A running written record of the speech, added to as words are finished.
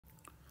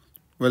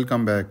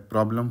Welcome back.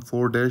 Problem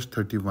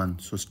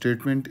 4-31. So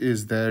statement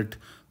is that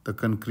the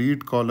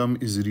concrete column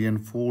is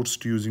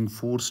reinforced using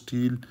 4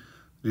 steel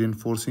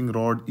reinforcing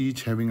rod,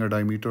 each having a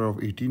diameter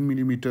of 18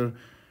 millimeter.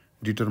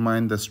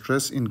 Determine the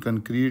stress in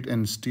concrete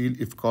and steel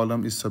if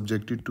column is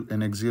subjected to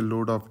an axial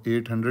load of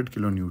 800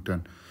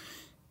 kilonewton.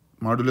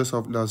 Modulus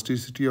of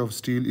elasticity of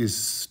steel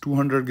is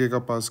 200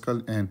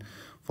 gigapascal and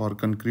for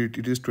concrete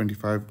it is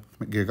 25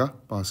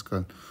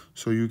 gigapascal.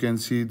 So you can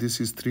see this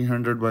is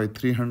 300 by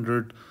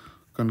 300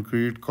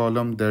 concrete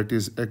column that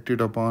is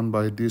acted upon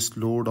by this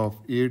load of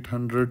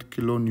 800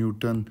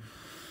 kilonewton.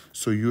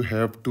 So you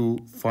have to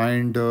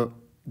find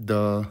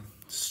the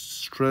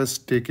stress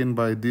taken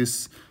by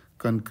this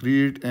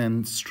concrete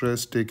and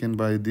stress taken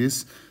by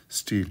this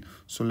steel.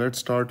 So let's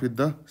start with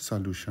the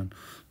solution.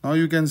 Now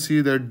you can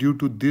see that due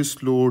to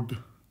this load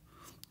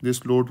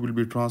will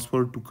be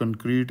transferred to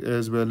concrete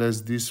as well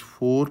as these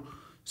 4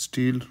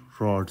 steel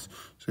rods.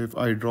 So if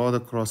I draw the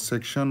cross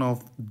section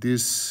of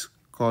this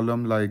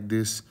column like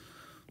this,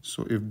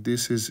 so if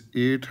this is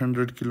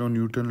 800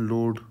 kilonewton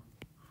load,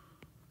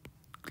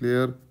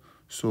 clear,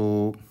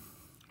 so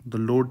the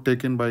load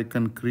taken by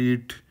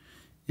concrete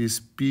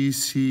is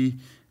PC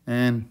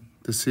and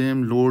the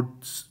same load,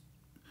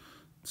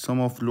 sum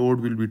of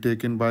load will be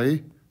taken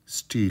by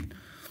steel.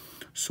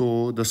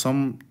 So the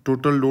sum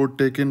total load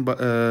taken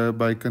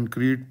by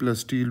concrete plus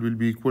steel will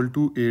be equal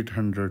to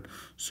 800.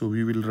 So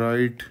we will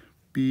write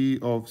P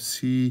of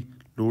C,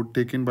 load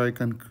taken by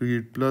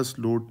concrete plus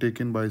load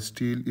taken by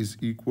steel, is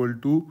equal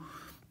to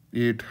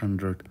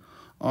 800.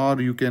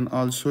 Or you can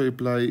also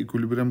apply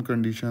equilibrium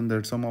condition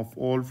that sum of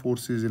all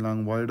forces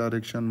along y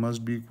direction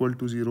must be equal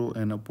to 0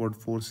 and upward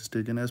force is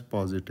taken as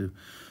positive.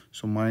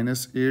 So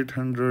minus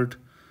 800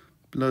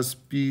 plus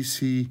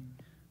PC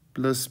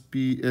plus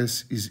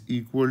PS is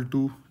equal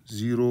to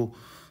 0.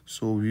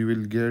 So we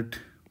will get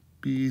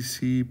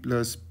PC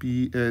plus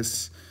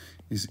PS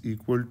is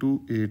equal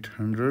to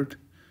 800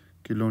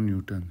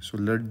 kilonewton. So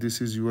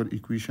this is your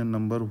equation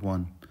number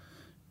 1,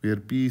 where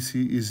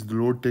PC is the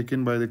load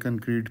taken by the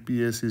concrete,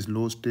 PS is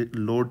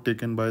load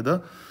taken by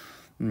the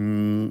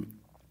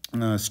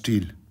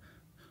steel.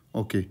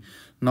 Okay,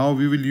 now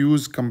we will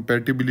use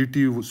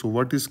compatibility. So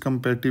what is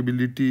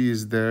compatibility?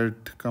 Is that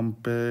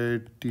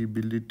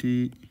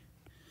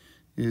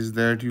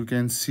you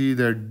can see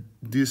that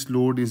this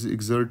load is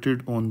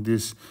exerted on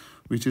this,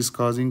 which is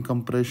causing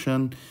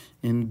compression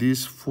in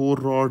this 4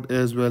 rod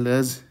as well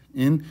as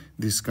in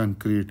this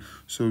concrete.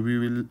 So we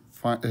will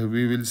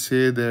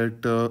say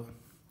that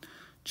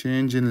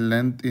change in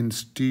length in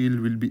steel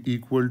will be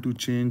equal to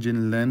change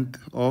in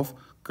length of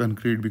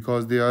concrete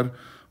because they are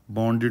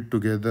bonded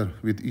together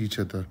with each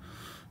other.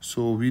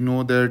 So we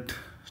know that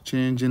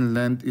change in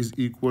length is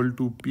equal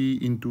to P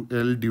into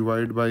L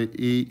divided by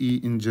AE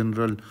in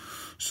general.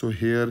 So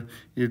here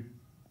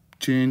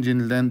change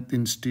in length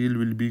in steel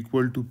will be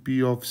equal to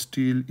P of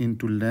steel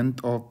into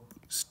length of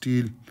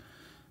steel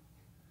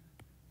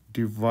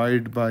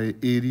divided by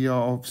area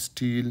of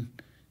steel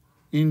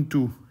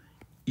into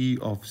E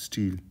of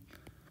steel,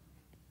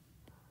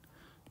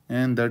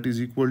 and that is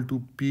equal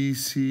to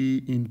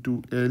PC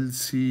into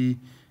LC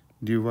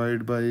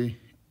divided by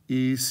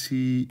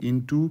AC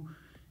into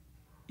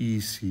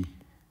EC.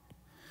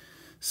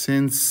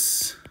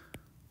 Since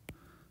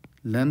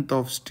length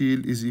of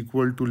steel is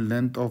equal to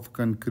length of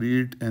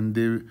concrete and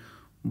they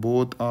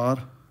both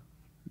are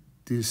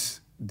this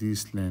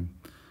length,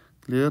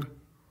 clear?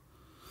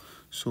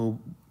 So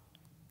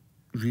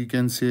we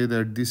can say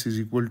that this is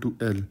equal to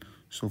L.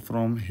 So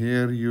from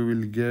here you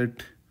will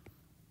get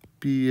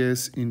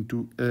PS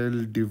into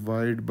L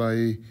divided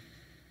by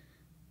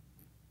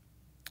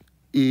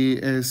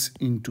AS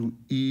into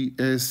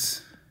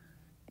ES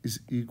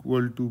is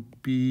equal to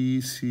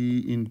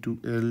PC into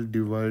L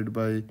divided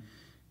by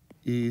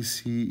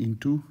AC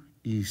into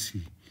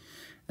EC.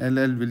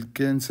 LL will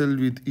cancel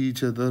with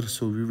each other,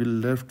 so we will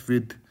left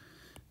with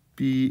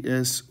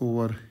PS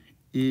over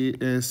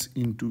AS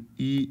into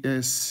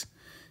ES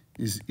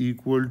is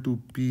equal to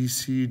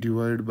PC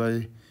divided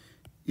by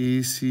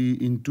AC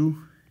into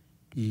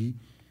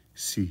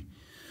EC.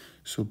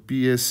 So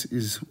PS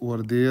is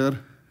over there.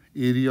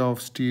 Area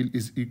of steel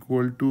is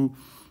equal to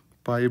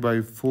pi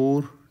by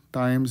 4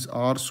 times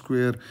R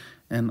square,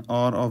 and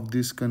R of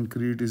this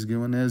concrete is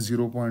given as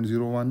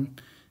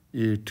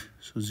 0.018.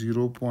 So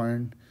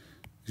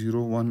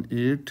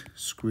 0.018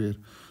 square.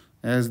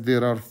 As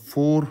there are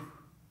 4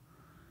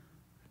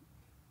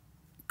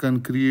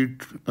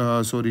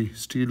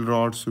 steel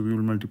rods, so we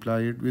will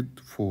multiply it with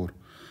 4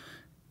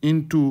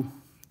 into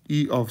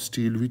E of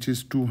steel, which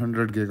is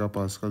 200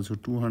 gigapascal. So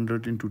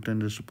 200 into 10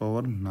 raised to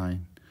power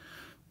 9.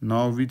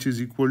 Now which is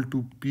equal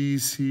to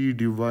PC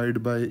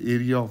divided by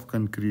area of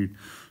concrete.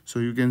 So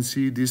you can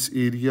see this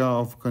area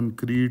of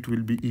concrete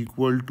will be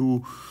equal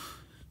to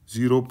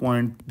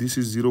this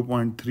is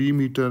 0.3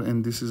 meter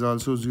and this is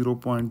also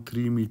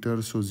 0.3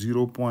 meter. So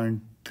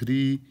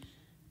 0.3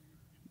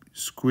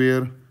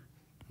 square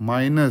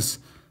minus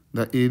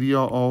the area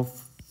of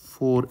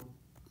 4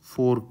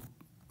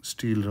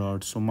 steel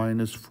rods. So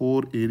minus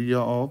 4 area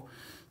of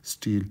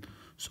steel.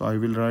 So I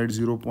will write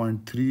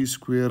 0.3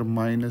 square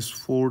minus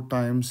 4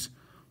 times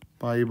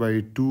pi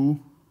by 2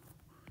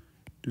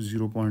 to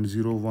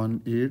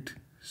 0.018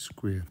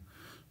 square.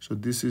 So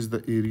this is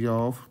the area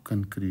of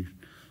concrete.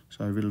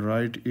 So I will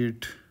write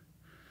it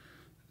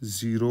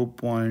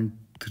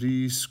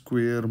 0.3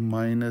 square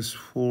minus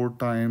 4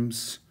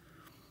 times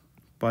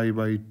pi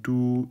by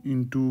 2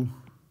 into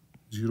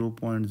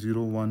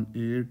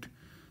 0.018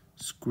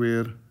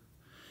 square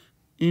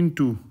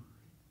into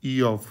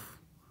E of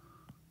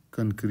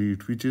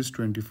concrete, which is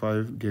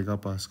 25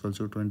 gigapascal.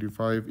 So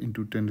 25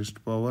 into 10 raised to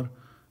the power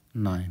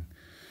 9.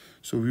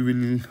 So we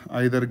will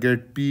either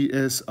get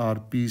PS or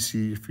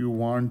PC. If you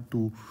want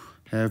to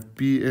have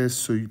PS,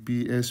 so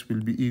PS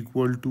will be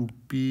equal to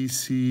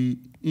PC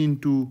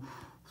into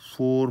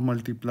 4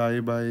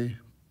 multiplied by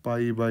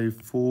pi by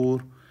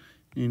 4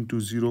 into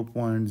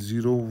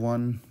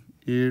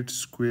 0.018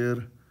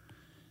 square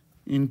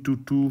into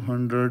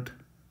 200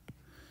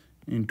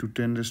 into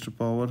 10 raised to the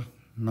power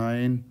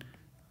 9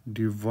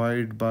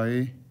 divide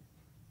by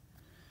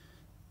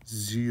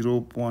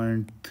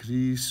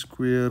 0.3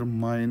 square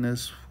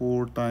minus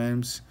 4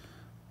 times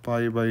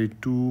pi by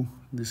 2.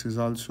 This is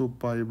also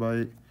pi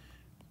by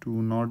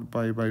 2, not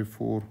pi by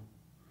 4.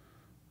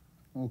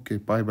 Okay,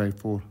 pi by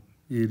 4.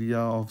 Area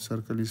of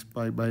circle is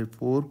pi by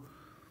 4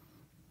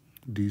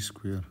 d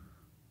square.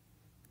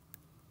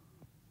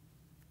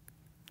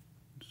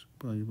 It's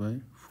pi by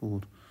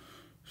 4.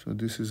 So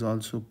this is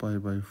also pi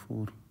by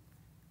 4.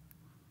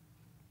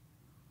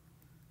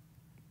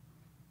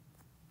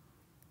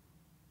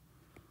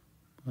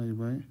 Pi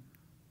by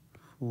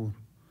 4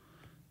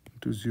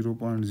 into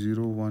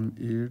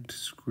 0.018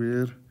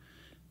 square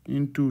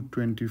into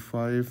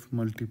 25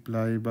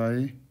 multiplied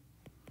by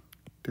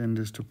 10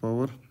 raised to the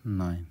power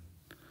 9.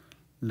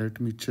 Let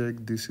me check.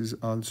 This is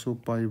also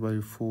pi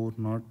by 4,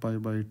 not pi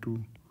by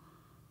 2.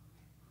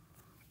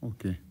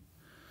 Okay.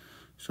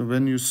 So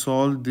when you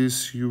solve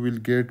this, you will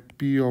get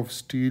P of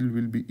steel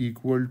will be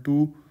equal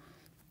to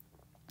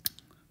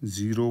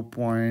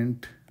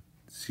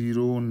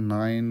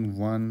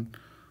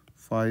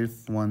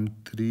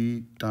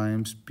 0.091513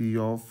 times P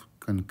of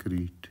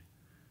concrete.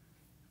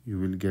 You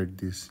will get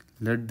this.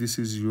 Let this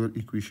is your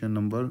equation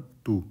number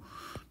 2.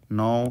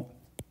 Now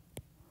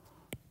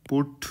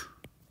put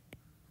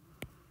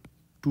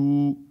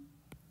 2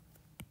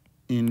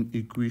 in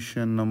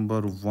equation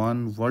number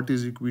 1. What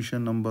is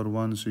equation number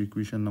 1? So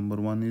equation number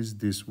 1 is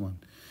this one.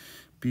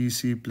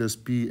 PC plus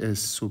PS.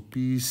 So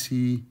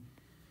PC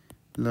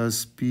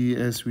plus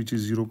PS, which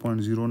is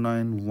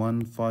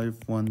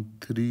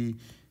 0.091513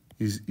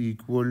 is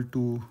equal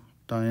to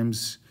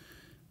times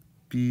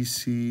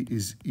PC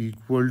is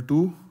equal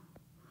to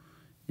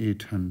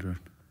 800.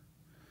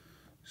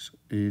 So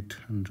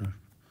 800.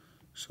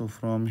 So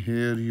from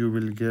here you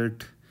will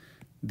get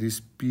this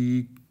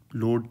P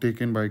load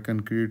taken by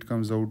concrete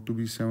comes out to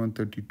be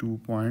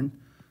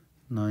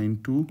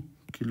 732.92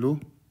 kilo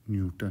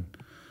Newton.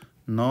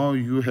 Now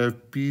you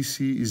have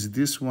PC is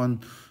this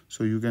one,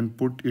 so you can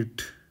put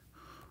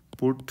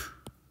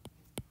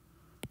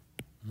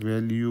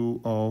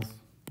value of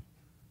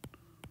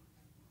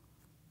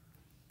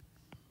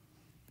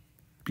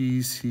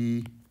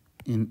PC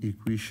in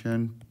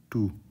equation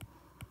 2.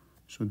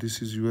 So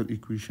this is your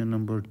equation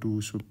number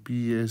 2. So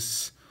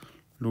PS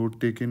load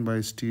taken by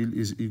steel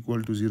is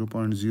equal to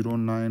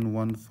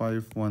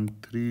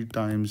 0.091513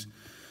 times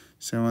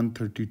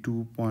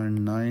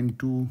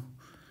 732.92,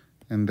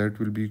 and that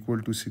will be equal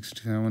to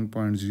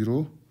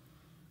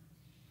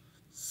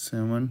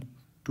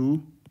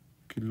 67.072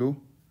 kilo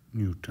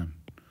Newton.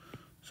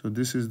 So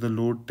this is the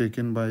load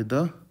taken by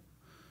the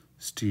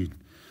steel.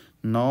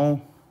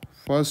 Now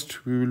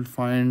first we will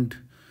find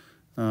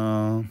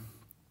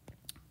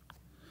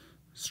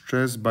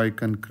stress by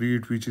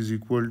concrete, which is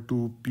equal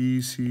to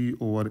PC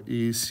over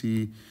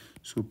AC.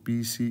 So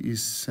PC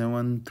is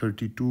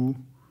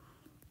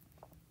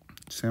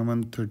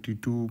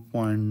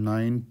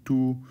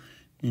 732.92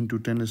 into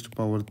 10 raised to the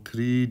power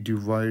 3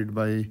 divided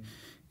by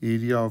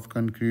area of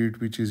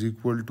concrete, which is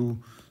equal to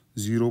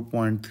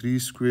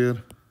 0.3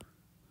 square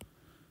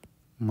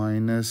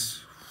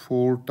minus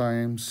 4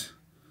 times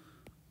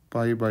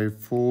pi by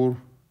 4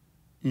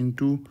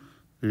 into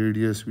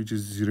radius, which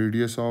is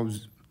radius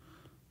of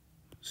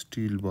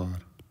steel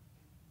bar.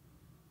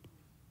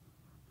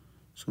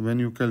 So when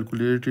you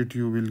calculate it,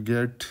 you will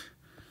get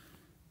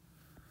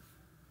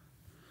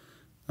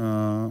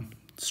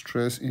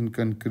stress in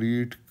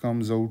concrete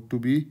comes out to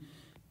be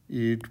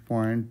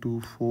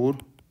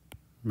 8.24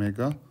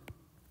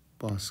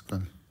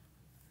 megapascal.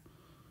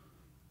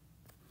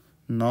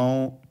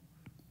 Now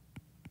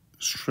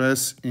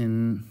stress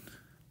in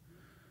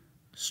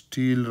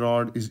steel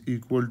rod is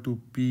equal to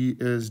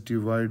PS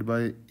divided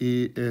by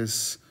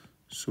AS.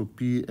 So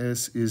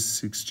PS is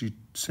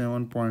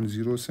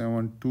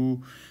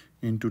 67.072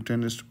 into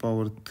 10 raised to the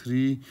power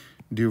 3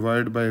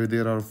 divided by,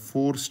 there are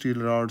 4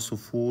 steel rods, so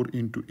 4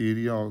 into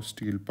area of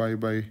steel, pi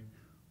by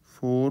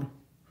 4,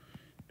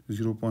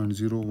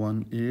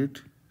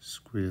 0.018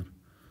 square.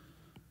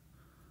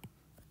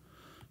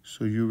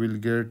 So you will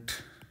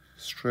get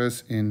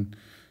stress in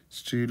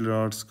steel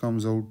rods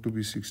comes out to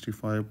be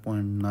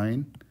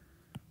 65.9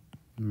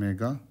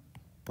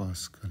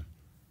 megapascal.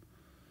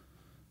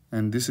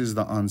 And this is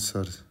the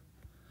answer.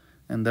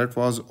 And that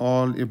was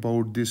all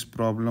about this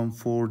problem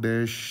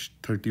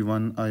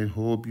 4-31. I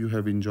hope you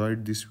have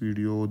enjoyed this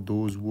video.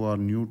 Those who are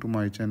new to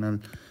my channel,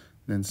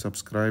 then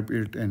subscribe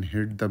it and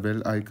hit the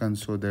bell icon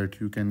so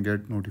that you can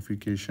get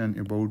notification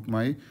about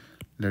my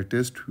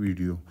latest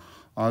video.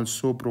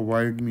 Also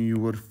provide me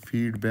your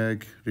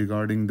feedback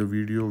regarding the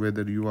video,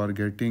 whether you are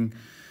getting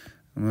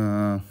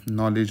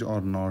knowledge or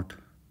not.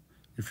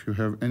 If you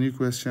have any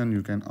question,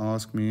 you can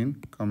ask me in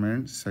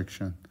comment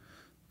section.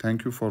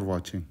 Thank you for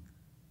watching.